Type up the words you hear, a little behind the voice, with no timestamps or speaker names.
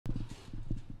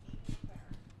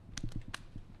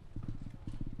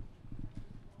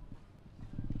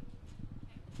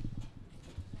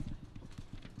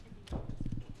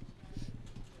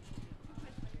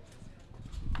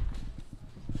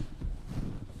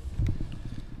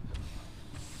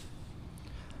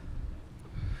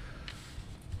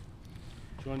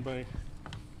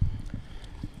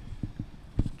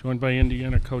Joined by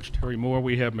Indiana coach Teri Moore,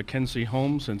 we have Mackenzie,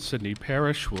 Holmes, and Sydney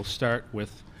Parrish. We'll start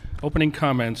with opening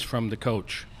comments from the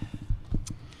coach.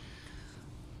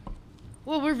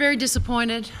 Well, we're very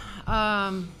disappointed.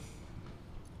 Felt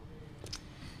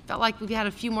like we had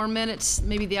a few more minutes.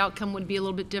 Maybe the outcome would be a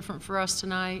little bit different for us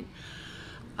tonight.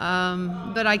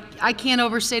 But I can't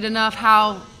overstate enough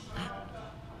how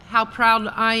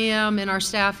proud I am and our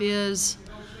staff is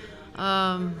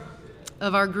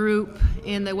of our group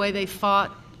and the way they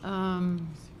fought.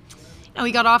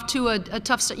 We got off to a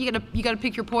tough start. You got to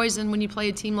pick your poison when you play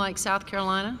a team like South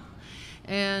Carolina,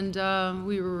 and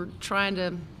we were trying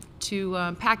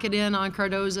to pack it in on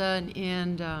Cardoza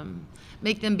and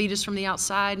make them beat us from the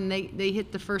outside, and they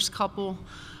hit the first couple,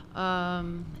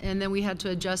 and then we had to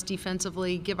adjust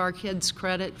defensively. Give our kids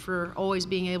credit for always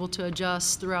being able to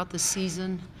adjust throughout the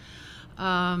season.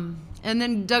 And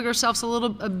then dug ourselves a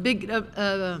bit of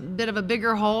a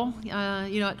bigger hole.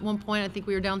 At one point I think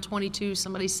we were down 22,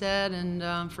 somebody said,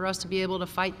 and for us to be able to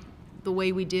fight the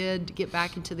way we did to get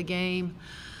back into the game.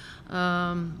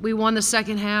 We won the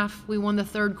second half, we won the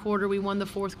third quarter, we won the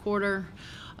fourth quarter.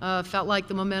 Felt like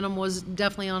the momentum was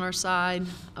definitely on our side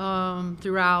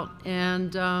throughout,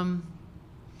 and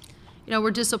we're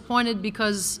disappointed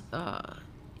because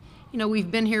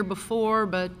we've been here before,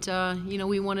 but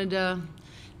we wanted to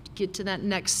get to that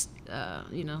next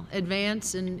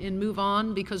advance and move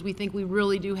on, because we think we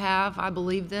really do have, I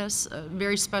believe this, a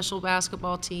very special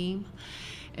basketball team.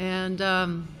 And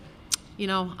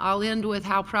I'll end with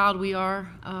how proud we are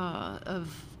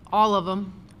of all of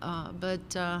them,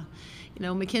 but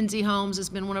Mackenzie Holmes has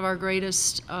been one of our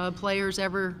greatest players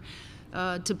ever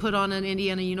to put on an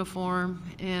Indiana uniform,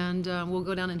 and will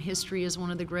go down in history as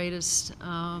one of the greatest.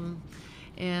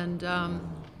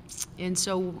 And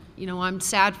so, I'm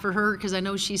sad for her because I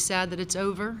know she's sad that it's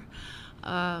over.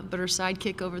 But her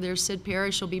sidekick over there, Sid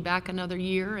Parrish, will be back another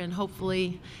year, and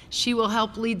hopefully she will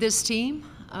help lead this team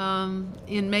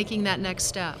in making that next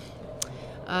step.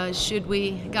 Should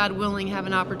we, God willing, have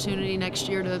an opportunity next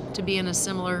year to be in a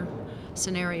similar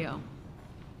scenario.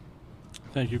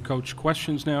 Thank you, Coach.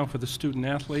 Questions now for the student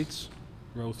athletes.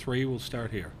 Row 3, we'll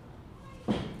start here.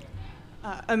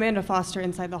 Amanda Foster,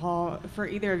 inside the hall. For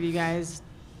either of you guys,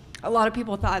 a lot of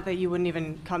people thought that you wouldn't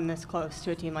even come this close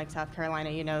to a team like South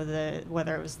Carolina,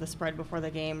 whether it was the spread before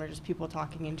the game or just people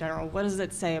talking in general. What does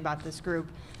it say about this group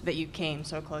that you came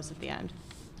so close at the end?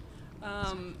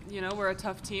 We're a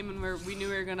tough team, and we knew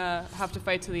we were going to have to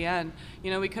fight to the end.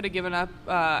 We could have given up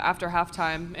after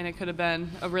halftime, and it could have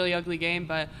been a really ugly game,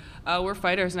 but we're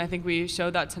fighters, and I think we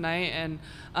showed that tonight, and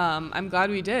I'm glad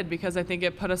we did, because I think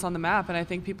it put us on the map, and I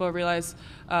think people realize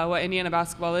what Indiana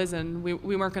basketball is, and we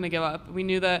weren't going to give up. We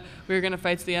knew that we were going to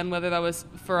fight to the end, whether that was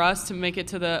for us to make it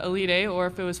to the Elite Eight or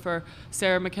if it was for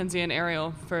Sarah, Mackenzie, and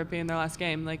Ariel for it being their last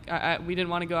game. We didn't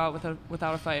want to go out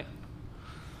without a fight.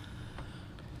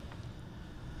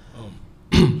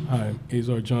 Hi,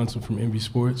 Azar Johnson from NB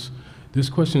Sports. This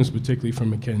question is particularly for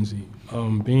Mackenzie.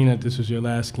 Being that this is your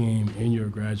last game and you're a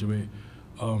graduate,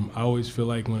 I always feel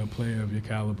like when a player of your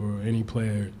caliber, or any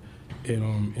player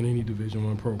in any Division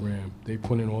I program, they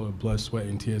put in all the blood, sweat,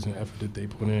 and tears and effort that they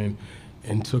put in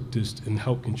and took this and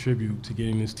helped contribute to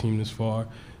getting this team this far.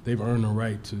 They've earned the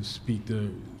right to speak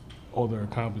to all their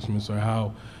accomplishments or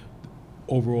how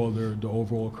overall the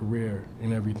overall career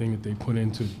and everything that they put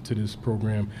into this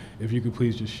program. If you could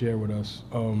please just share with us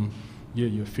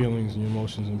your feelings and your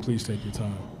emotions, and please take your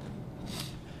time.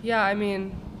 Yeah,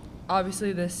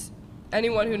 obviously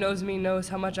anyone who knows me knows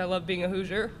how much I love being a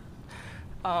Hoosier.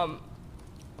 And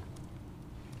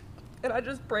I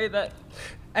just pray that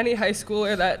any high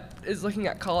schooler that is looking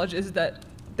at colleges, that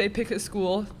they pick a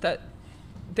school that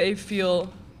they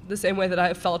feel the same way that I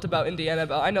have felt about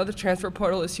Indiana. I know the transfer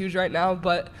portal is huge right now,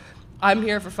 but I'm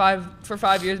here for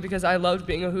five years because I loved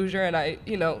being a Hoosier, and I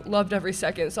loved every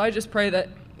second. So I just pray that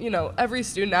every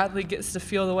student athlete gets to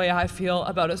feel the way I feel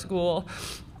about a school,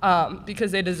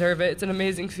 because they deserve it. It's an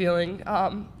amazing feeling.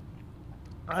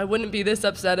 I wouldn't be this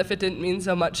upset if it didn't mean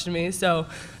so much to me. So,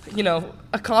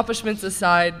 accomplishments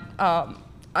aside,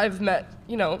 I've met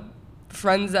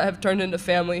friends that have turned into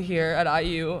family here at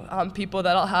IU, people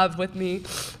that I'll have with me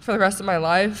for the rest of my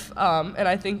life, and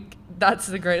I think that's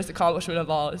the greatest accomplishment of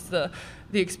all, is the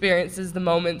experiences, the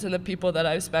moments, and the people that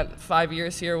I've spent 5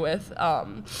 years here with,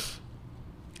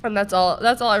 and that's all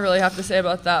I really have to say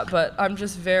about that. But I'm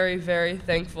just very, very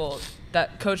thankful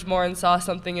that Coach Moren saw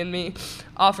something in me,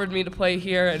 offered me to play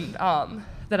here, and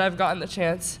that I've gotten the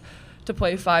chance to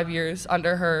play 5 years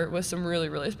under her with some really,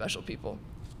 really special people.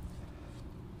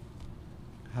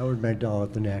 Howard Magdal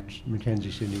at the next.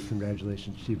 Mackenzie, Sydney,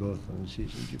 congratulations to you both on the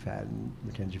seasons you've had, and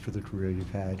Mackenzie for the career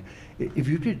you've had. If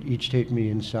you could each take me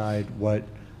inside what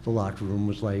the locker room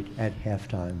was like at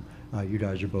halftime. You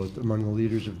guys are both among the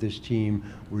leaders of this team.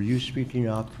 Were you speaking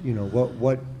up? You know,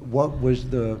 what was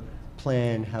the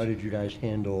plan? How did you guys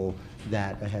handle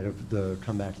that ahead of the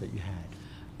comeback that you had?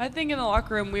 I think in the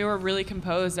locker room we were really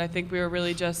composed. I think we were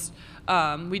really just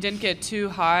we didn't get too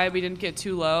high, we didn't get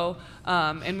too low,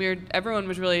 and everyone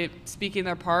was really speaking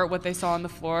their part, what they saw on the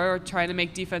floor, trying to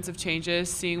make defensive changes,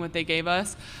 seeing what they gave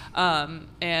us.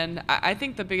 And I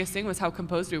think the biggest thing was how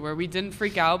composed we were. We didn't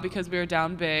freak out because we were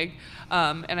down big,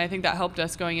 and I think that helped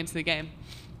us going into the game.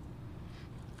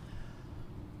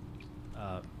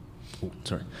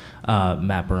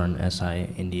 Matt Byrne, SI,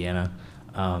 Indiana.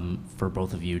 For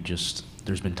both of you, just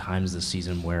there's been times this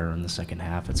season where in the second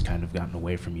half it's kind of gotten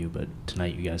away from you, but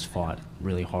tonight you guys fought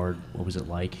really hard. What was it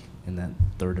like in that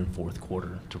third and fourth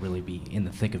quarter to really be in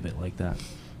the thick of it like that?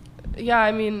 Yeah,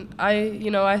 I mean,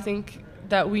 I think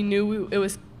that we knew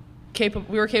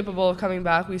we were capable of coming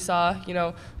back. We saw,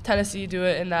 Tennessee do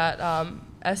it in that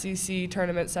SEC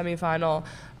tournament semifinal.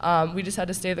 We just had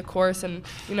to stay the course, and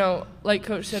like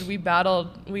Coach said, we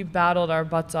battled our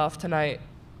butts off tonight.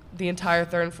 The entire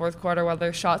third and fourth quarter,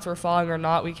 whether shots were falling or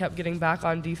not, we kept getting back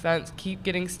on defense, keep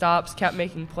getting stops, kept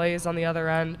making plays on the other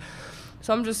end.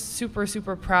 So I'm just super,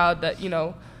 super proud that,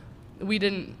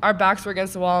 our backs were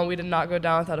against the wall and we did not go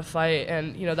down without a fight,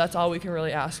 and, that's all we can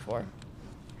really ask for.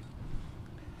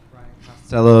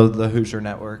 Costello, the Hoosier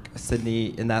Network. Sydney,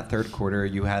 in that third quarter,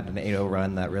 you had an 8-0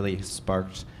 run that really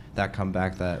sparked that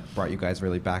comeback that brought you guys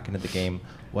really back into the game.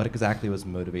 What exactly was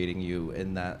motivating you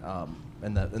in that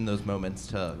in those moments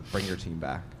to bring your team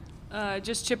back?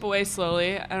 Just chip away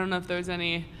slowly. I don't know if there was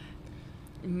any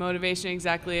motivation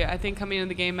exactly. I think coming into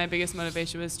the game, my biggest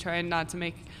motivation was trying not to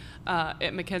make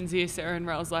it Mackenzie, Sarah, and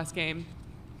Rel's last game.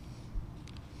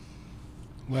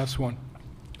 Last one.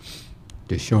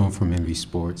 Deshaun from MV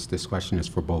Sports. This question is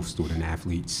for both student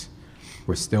athletes.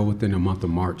 We're still within the month of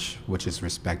March, which is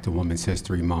Respect to Women's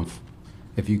History Month.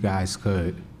 If you guys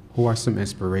could, who are some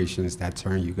inspirations that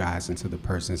turn you guys into the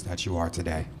persons that you are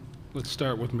today? Let's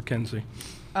start with Mackenzie.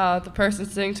 The person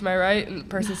sitting to my right and the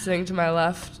person sitting to my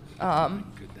left.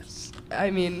 I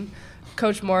mean,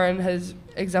 Coach Moren has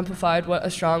exemplified what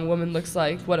a strong woman looks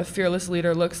like, what a fearless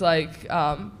leader looks like.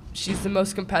 She's the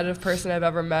most competitive person I've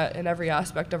ever met in every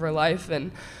aspect of her life,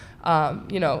 and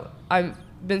I've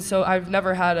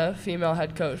never had a female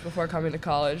head coach before coming to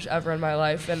college ever in my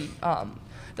life, and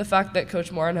the fact that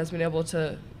Coach Moren has been able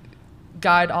to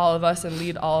guide all of us and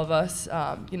lead all of us,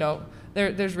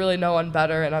 there's really no one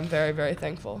better, and I'm very, very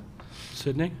thankful.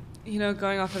 Sydney?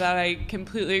 Going off of that, I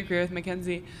completely agree with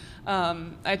Mackenzie.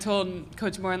 I told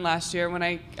Coach Moren last year when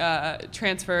I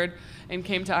transferred and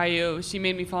came to IU, she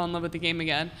made me fall in love with the game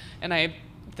again, and I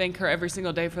thank her every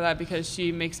single day for that because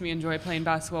she makes me enjoy playing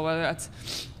basketball, whether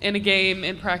that's in a game,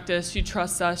 in practice. She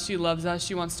trusts us, she loves us,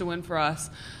 she wants to win for us.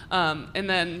 And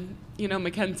then,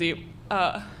 Mackenzie,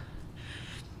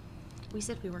 we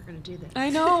said we weren't going to do this. I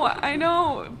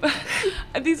know.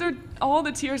 These are all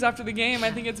the tears after the game.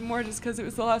 I think it's more just because it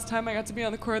was the last time I got to be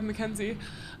on the court with Mackenzie.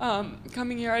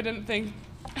 Coming here, I didn't think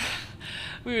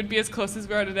we would be as close as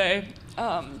we are today.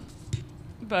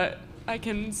 But I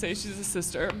can say she's a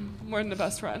sister, more than a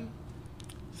best friend.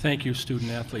 Thank you,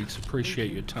 student athletes.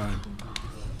 Appreciate your time.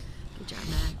 Good job,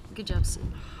 Matt. Good job, Sue.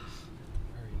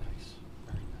 Very nice.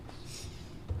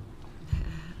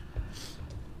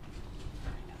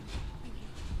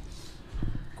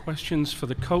 Questions for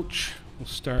the coach? We'll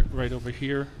start right over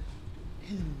here.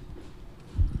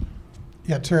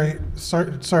 Yeah, Teri,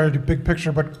 sorry to do big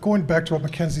picture, but going back to what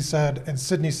Mackenzie said and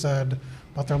Sydney said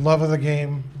about their love of the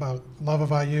game, about love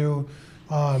of IU,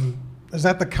 is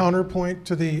that the counterpoint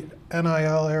to the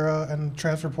NIL era and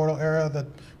transfer portal era that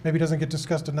maybe doesn't get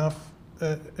discussed enough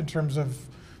in terms of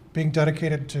being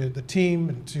dedicated to the team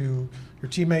and to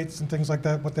your teammates and things like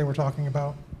that, what they were talking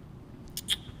about?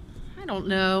 I don't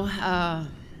know.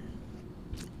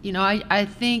 I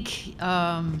think,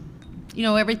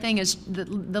 everything is,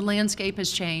 the landscape has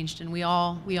changed, and we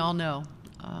all know.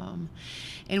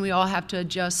 And we all have to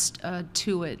adjust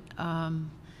to it.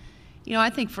 I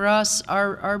think for us,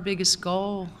 our biggest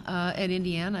goal at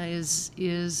Indiana is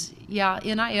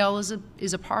NIL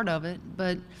is a part of it,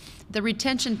 but the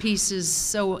retention piece is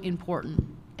so important.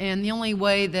 And the only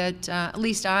way that, at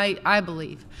least I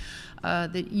believe,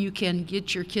 that you can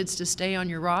get your kids to stay on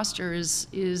your roster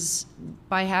is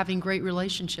by having great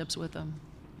relationships with them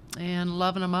and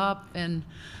loving them up and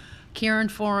caring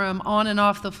for them on and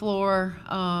off the floor,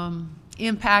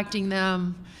 impacting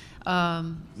them,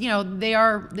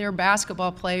 they're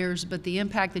basketball players, but the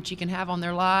impact that you can have on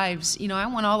their lives, I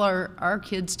want all our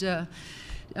kids to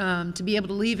be able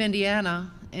to leave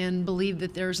Indiana and believe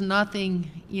that there's nothing,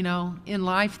 in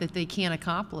life that they can't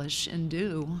accomplish and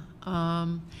do.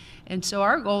 And so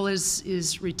our goal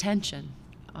is retention.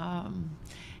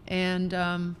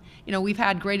 We've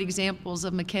had great examples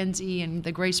of Mackenzie and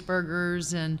the Grace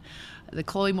Bergers and the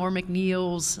Chloe Moore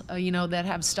McNeils, that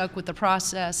have stuck with the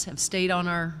process, have stayed on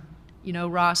our,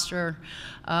 roster,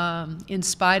 in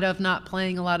spite of not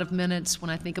playing a lot of minutes when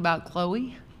I think about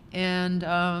Chloe. And,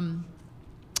 I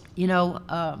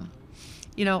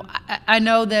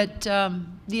know that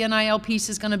the NIL piece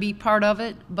is going to be part of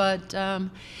it, but,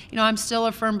 I'm still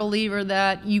a firm believer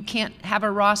that you can't have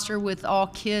a roster with all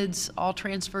kids, all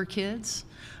transfer kids.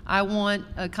 I want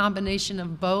a combination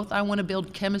of both. I want to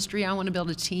build chemistry. I want to build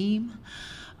a team.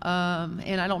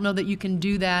 And I don't know that you can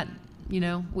do that,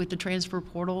 with the transfer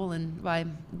portal and by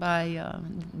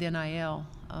the NIL.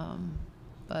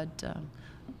 But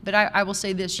I will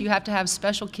say this, you have to have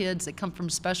special kids that come from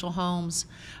special homes,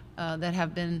 that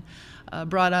have been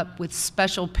brought up with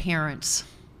special parents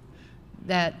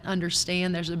that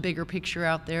understand there's a bigger picture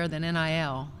out there than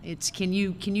NIL. It's can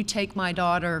you take my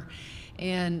daughter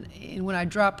and when I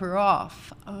drop her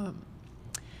off,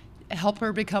 help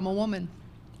her become a woman.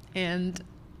 And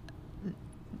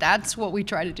that's what we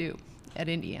try to do at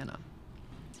Indiana.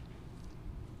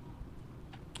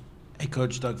 Hey,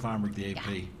 Coach, Doug Fomberg, the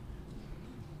AP.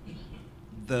 Yeah.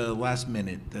 The last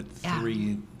minute, that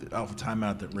three off a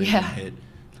timeout that Reagan hit,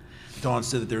 Dawn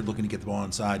said that they were looking to get the ball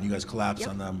inside, and you guys collapsed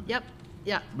on them. Yep.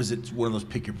 Was it one of those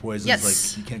pick your poisons? Yes.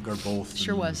 Like you can't guard both?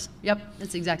 Sure was. Yep,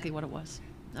 that's exactly what it was.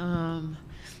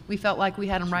 We felt like we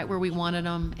had them right where we wanted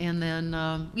them, and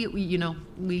then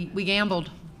we gambled,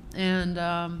 and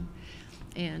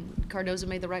Cardozo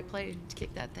made the right play to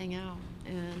kick that thing out,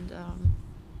 and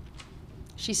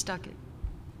she stuck it.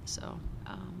 So,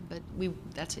 but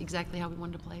that's exactly how we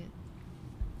wanted to play it.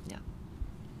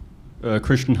 Yeah.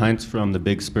 Christian Heinz from the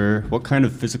Big Spur. What kind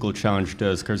of physical challenge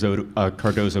does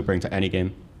Cardozo bring to any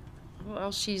game?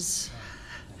 Well, she's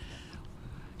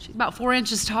about 4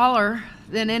 inches taller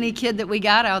than any kid that we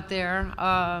got out there.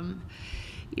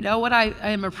 What I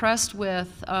am impressed with,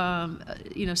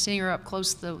 seeing her up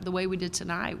close the way we did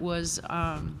tonight was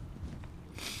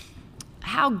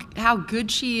how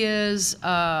good she is.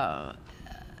 There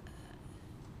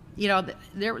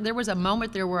was a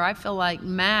moment there where I feel like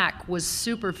Mac was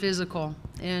super physical,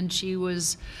 and she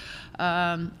was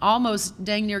almost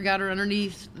dang near got her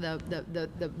underneath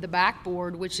the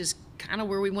backboard, which is kind of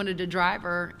where we wanted to drive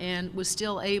her, and was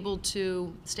still able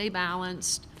to stay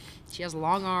balanced. She has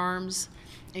long arms,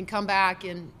 and come back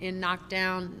and knock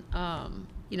down, a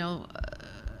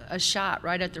shot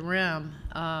right at the rim,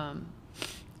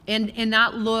 and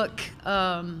not look,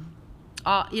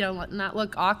 not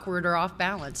look awkward or off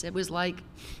balance. It was like,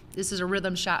 this is a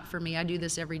rhythm shot for me. I do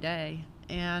this every day,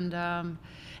 and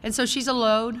so she's a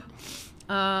load.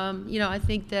 I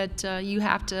think that you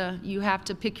have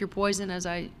to pick your poison, as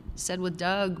I said with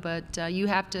Doug, but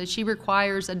she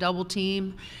requires a double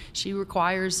team. She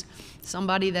requires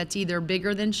somebody that's either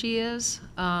bigger than she is,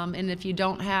 and if you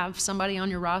don't have somebody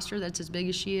on your roster that's as big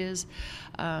as she is,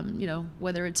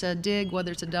 whether it's a dig,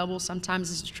 whether it's a double, sometimes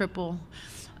it's a triple,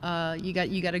 you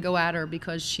got to go at her,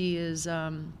 because she is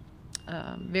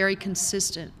very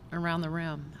consistent around the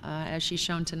rim, as she's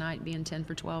shown tonight, being 10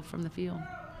 for 12 from the field.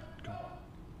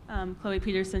 Chloe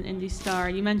Peterson, Indy Star.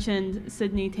 You mentioned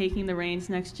Sydney taking the reins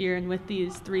next year, and with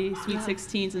these 3 Sweet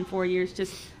 16s in 4 years,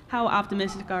 just how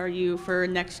optimistic are you for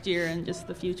next year and just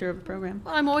the future of the program?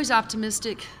 Well, I'm always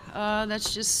optimistic.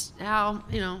 That's just how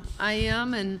I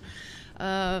am, and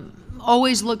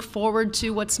always look forward to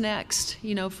what's next,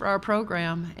 for our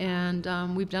program.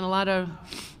 And we've done a lot of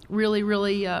really,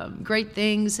 really great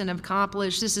things and have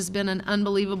accomplished. This has been an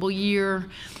unbelievable year.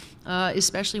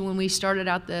 Especially when we started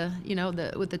out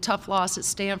with the tough loss at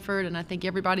Stanford, and I think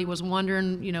everybody was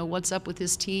wondering, what's up with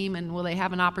this team, and will they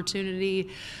have an opportunity,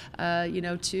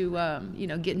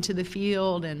 to get into the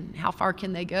field, and how far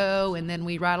can they go? And then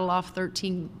we rattle off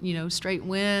 13, straight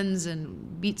wins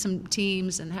and beat some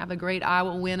teams and have a great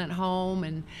Iowa win at home,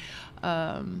 and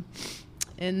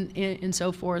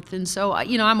so forth. And so,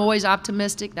 I'm always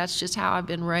optimistic. That's just how I've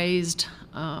been raised,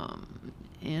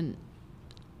 and.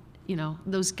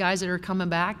 Those guys that are coming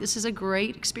back, this is a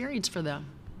great experience for them.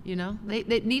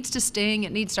 It needs to sting,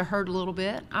 it needs to hurt a little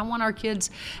bit. I want our kids,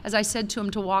 as I said to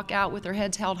them, to walk out with their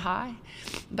heads held high.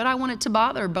 But I want it to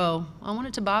bother Bo. I want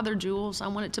it to bother Jules. I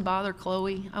want it to bother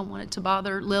Chloe. I want it to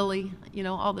bother Lily.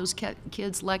 All those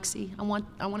kids, Lexi. I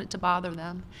want it to bother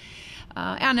them.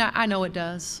 And I know it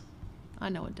does. I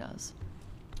know it does.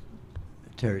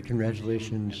 Teri,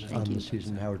 congratulations Thank on you. the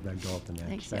season. Howard Magdalton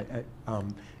next. Thanks, yep.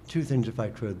 Two things, if I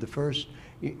could. The first,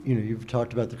 you've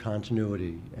talked about the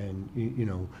continuity,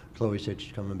 and Chloe said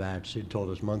she's coming back. Sid told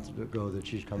us months ago that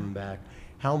she's coming back.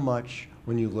 How much,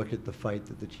 when you look at the fight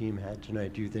that the team had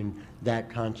tonight, do you think that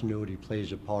continuity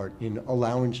plays a part in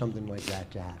allowing something like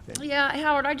that to happen? Yeah,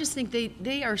 Howard, I just think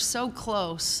they are so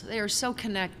close. They are so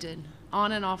connected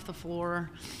on and off the floor.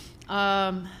 We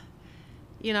are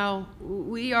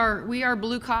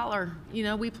blue collar.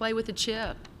 We play with a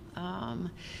chip.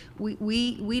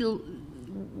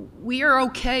 We are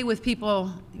okay with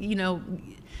people,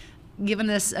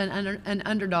 giving us an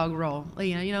underdog role.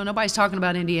 Nobody's talking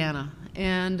about Indiana,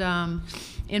 and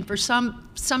for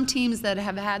some teams that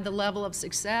have had the level of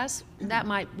success, that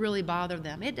might really bother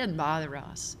them. It doesn't bother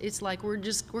us. It's like we're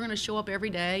going to show up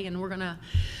every day, and we're going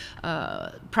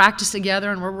to practice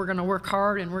together, and we're going to work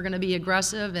hard, and we're going to be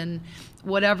aggressive, and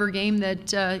whatever game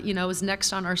that is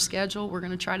next on our schedule, we're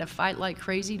going to try to fight like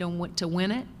crazy to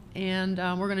win it, and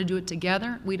we're going to do it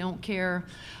together. We don't care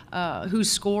who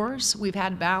scores. We've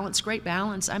had balance, great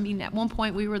balance. I mean, at one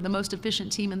point we were the most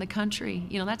efficient team in the country.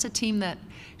 That's a team that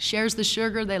shares the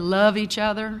sugar. They love each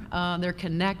other. They're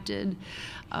connected.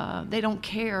 They don't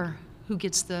care who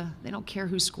gets they don't care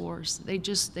who scores. They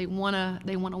want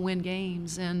to win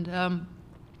games, and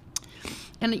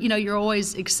you're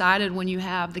always excited when you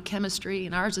have the chemistry,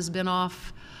 and ours has been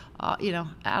off out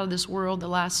of this world the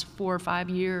last 4 or 5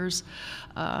 years,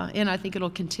 and I think it'll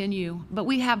continue. But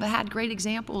we have had great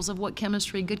examples of what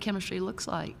good chemistry looks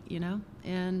like,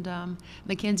 and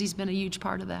Mackenzie's been a huge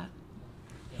part of that.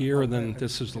 Here, and then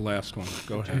this is the last one.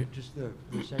 Go ahead. Just the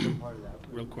second part of that.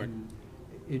 Real quick.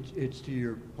 It's to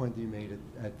your point that you made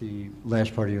at the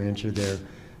last part of your answer there.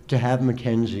 To have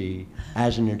Mackenzie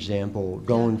as an example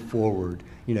going forward,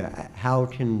 how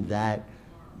can that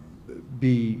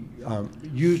be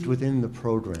used within the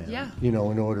program, in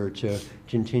order to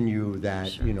continue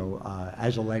that,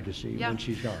 as a legacy when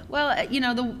she's gone? Well,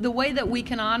 the way that we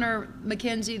can honor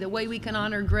Mackenzie, the way we can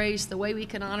honor Grace, the way we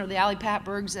can honor the Allie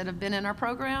Patbergs that have been in our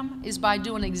program is by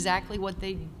doing exactly what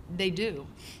they do.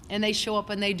 And they show up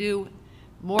and they do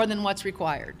more than what's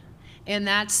required. And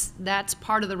that's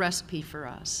part of the recipe for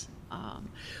us.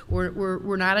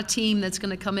 We're not a team that's going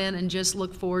to come in and just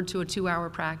look forward to a 2-hour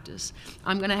practice.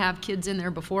 I'm going to have kids in there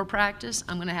before practice.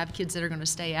 I'm going to have kids that are going to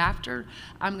stay after.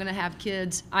 I'm going to have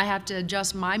kids. I have to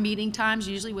adjust my meeting times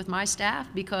usually with my staff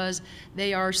because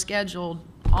they are scheduled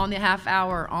on the half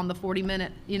hour, on the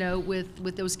 40-minute,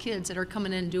 with those kids that are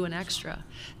coming in and doing extra.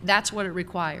 That's what it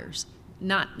requires.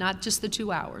 Not just the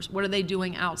 2 hours. What are they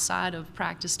doing outside of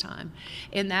practice time?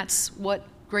 And that's what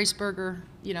Grace Berger,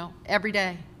 every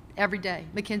day.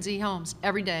 Mackenzie Holmes,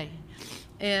 every day.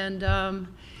 And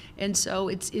so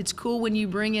it's cool when you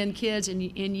bring in kids and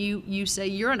you say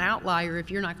you're an outlier if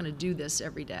you're not going to do this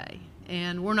every day.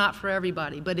 And we're not for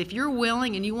everybody. But if you're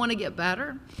willing and you want to get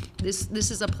better, this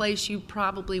is a place you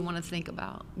probably want to think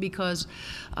about because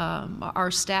our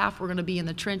staff, we're going to be in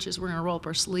the trenches. We're going to roll up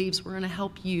our sleeves. We're going to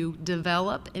help you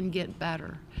develop and get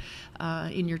better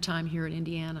in your time here at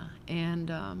Indiana. And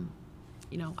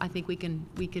I think we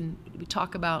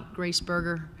talk about Grace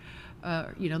Berger,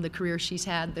 the career she's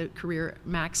had, the career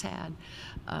Max had,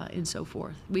 and so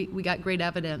forth. We got great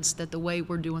evidence that the way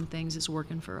we're doing things is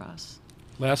working for us.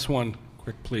 Last one,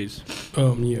 quick, please.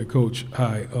 Coach.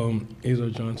 Hi, Azar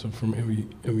Johnson from Every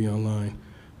Online.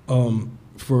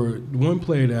 For one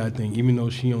player that I think, even though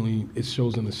it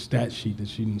shows on the stat sheet that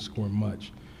she didn't score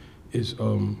much, is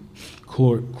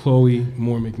Chloe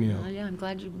Moore McNeil. Oh, yeah, I'm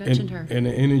glad you mentioned her. And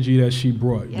the energy that she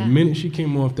brought. Yeah. The minute she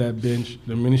came off that bench,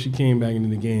 the minute she came back into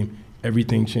the game,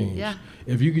 everything changed. Yeah.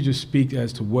 If you could just speak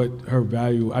as to what her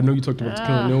value, I know you talked about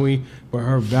Killinui, but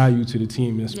her value to the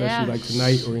team, especially like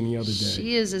tonight or any other day.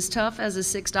 She is as tough as a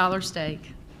 $6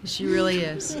 steak. She really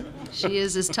is. She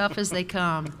is as tough as they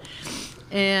come.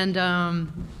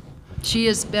 And she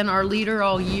has been our leader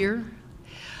all year.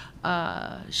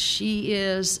 She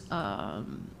is, what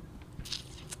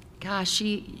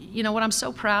I'm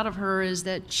so proud of her is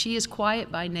that she is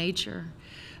quiet by nature.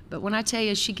 But when I tell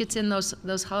you, she gets in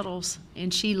those huddles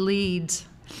and she leads,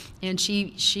 and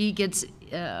she gets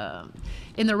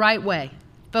in the right way.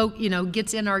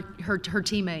 Gets in her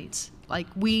teammates. Like,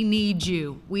 we need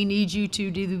you. We need you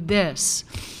to do this.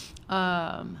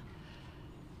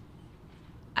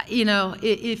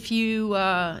 If you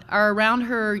are around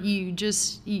her,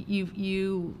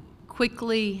 you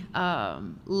quickly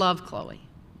love Chloe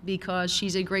because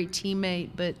she's a great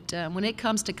teammate. But when it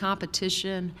comes to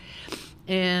competition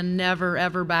and never,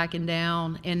 ever backing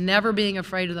down and never being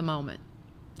afraid of the moment,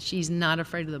 she's not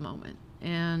afraid of the moment.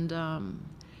 And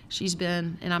she's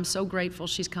been, and I'm so grateful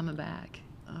she's coming back.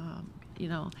 You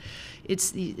know,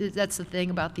 that's the thing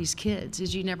about these kids,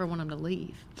 is you never want them to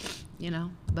leave, you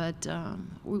know. But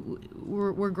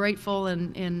we're grateful,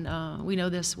 and we know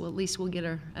this. Well, at least we'll get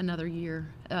her another year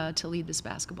to lead this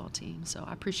basketball team. So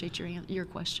I appreciate your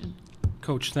question.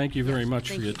 Coach, thank you very much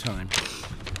Thank for your you. time.